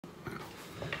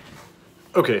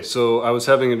Okay, so I was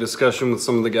having a discussion with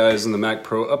some of the guys in the Mac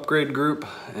Pro upgrade group,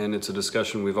 and it's a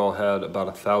discussion we've all had about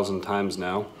 1,000 times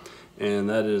now, and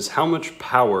that is how much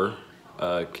power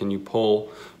can you pull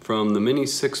from the mini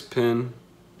 6-pin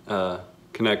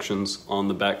connections on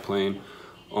the backplane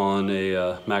on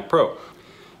a Mac Pro.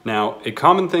 Now, a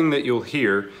common thing that you'll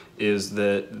hear is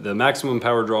that the maximum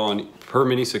power draw on per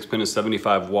mini 6-pin is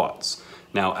 75 watts.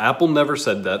 Now, Apple never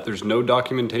said that. There's no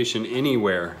documentation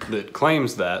anywhere that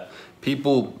claims that.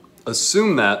 People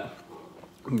assume that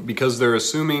because they're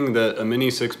assuming that a mini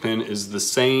 6-pin is the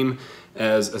same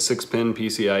as a 6-pin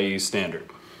PCIe standard.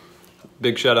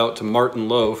 Big shout out to Martin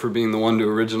Lowe for being the one to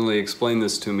originally explain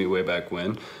this to me way back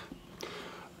when.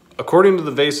 According to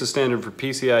the VEGA standard for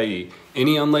PCIe,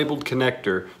 any unlabeled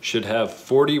connector should have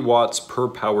 40 watts per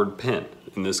powered pin.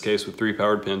 In this case, with 3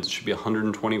 powered pins, it should be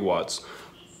 120 watts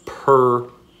per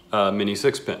mini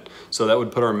 6-pin. So that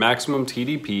would put our maximum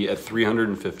TDP at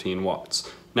 315 watts.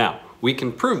 Now, we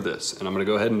can prove this, and I'm gonna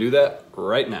go ahead and do that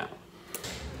right now.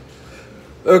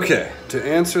 Okay, to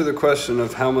answer the question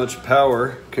of how much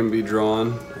power can be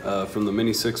drawn from the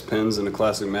mini 6-pins in a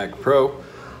classic Mac Pro,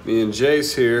 me and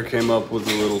Jace here came up with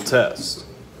a little test.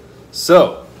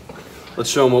 So, let's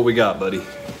show them what we got, buddy.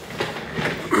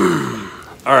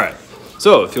 All right,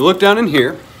 so if you look down in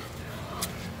here,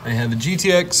 I have a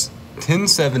GTX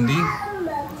 1070.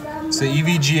 It's an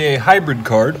EVGA hybrid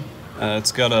card.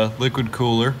 It's got a liquid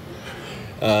cooler.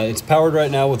 It's powered right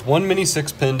now with one mini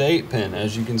 6-pin to 8-pin,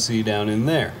 as you can see down in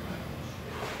there.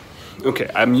 Okay,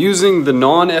 I'm using the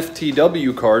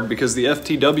non-FTW card because the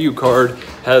FTW card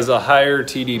has a higher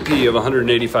TDP of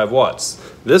 185 watts.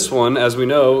 This one, as we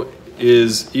know,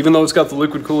 is, even though it's got the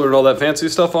liquid cooler and all that fancy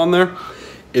stuff on there,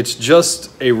 it's just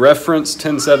a reference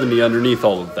 1070 underneath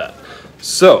all of that.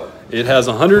 So, it has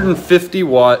 150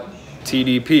 watt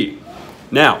TDP.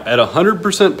 Now, at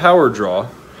 100% power draw,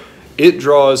 it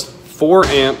draws 4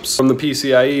 amps from the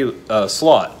PCIe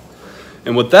slot.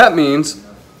 And what that means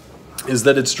is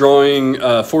that it's drawing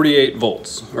 48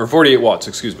 volts, or 48 watts,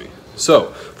 excuse me.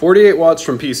 So, 48 watts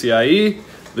from PCIe,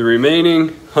 the remaining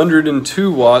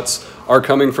 102 watts are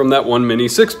coming from that one mini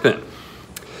 6-pin.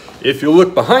 If you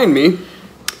look behind me,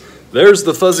 there's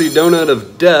the fuzzy donut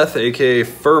of death, aka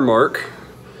fur mark.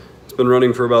 It's been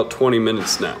running for about 20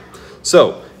 minutes now.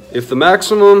 So, if the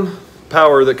maximum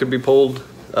power that could be pulled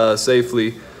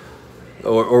safely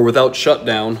or without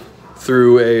shutdown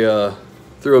through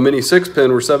a mini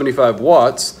 6-pin were 75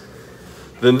 watts,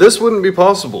 then this wouldn't be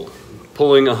possible.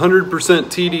 Pulling 100%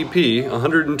 TDP,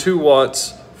 102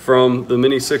 watts from the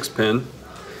mini 6-pin,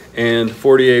 and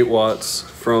 48 watts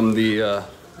from the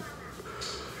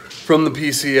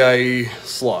PCIe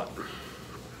slot.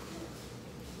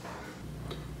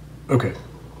 Okay,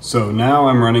 so now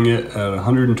I'm running it at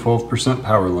 112%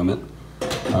 power limit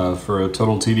for a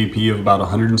total TDP of about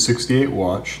 168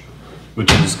 watts,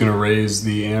 which is going to raise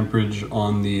the amperage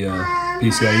on the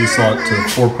PCIe slot to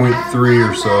 4.3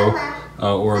 or so,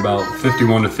 or about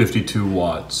 51 to 52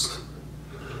 watts.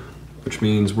 Which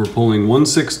means we're pulling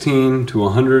 116 to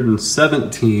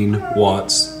 117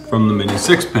 watts from the mini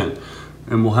 6-pin.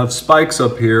 And we'll have spikes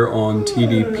up here on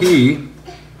TDP.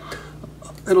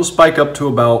 It'll spike up to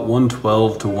about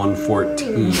 112 to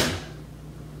 114.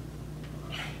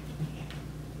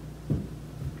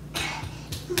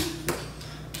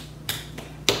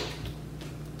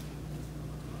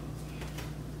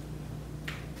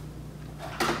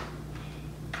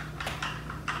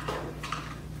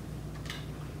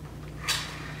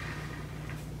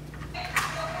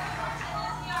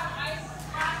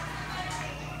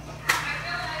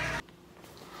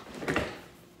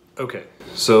 Okay,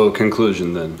 so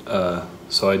conclusion then.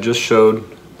 So I just showed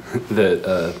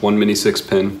that one mini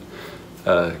 6-pin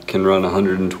can run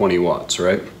 120 watts,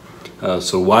 right?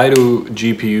 So why do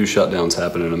GPU shutdowns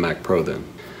happen in a Mac Pro then?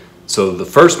 So the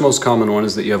first most common one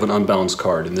is that you have an unbalanced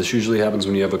card, and this usually happens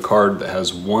when you have a card that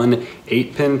has one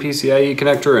 8-pin PCIe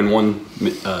connector and one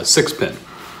 6-pin.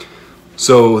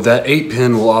 So that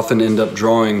 8-pin will often end up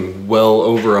drawing well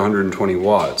over 120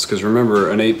 watts, because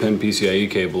remember, an 8-pin PCIe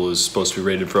cable is supposed to be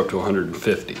rated for up to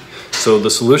 150. So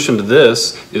the solution to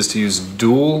this is to use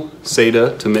dual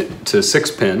SATA to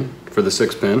 6-pin for the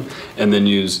 6-pin, and then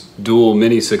use dual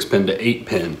mini 6-pin to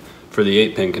 8-pin for the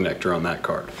 8-pin connector on that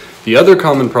card. The other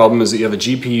common problem is that you have a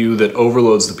GPU that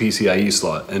overloads the PCIe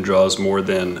slot and draws more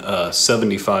than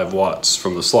 75 watts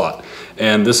from the slot.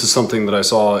 And this is something that I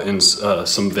saw in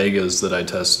some Vegas that I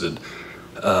tested.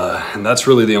 And that's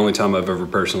really the only time I've ever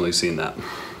personally seen that.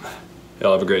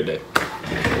 Y'all have a great day.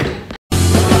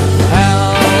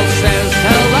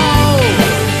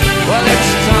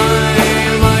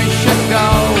 Time I should go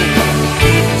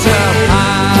to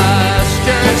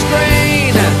pasture green.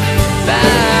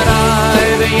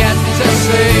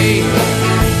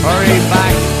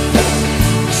 back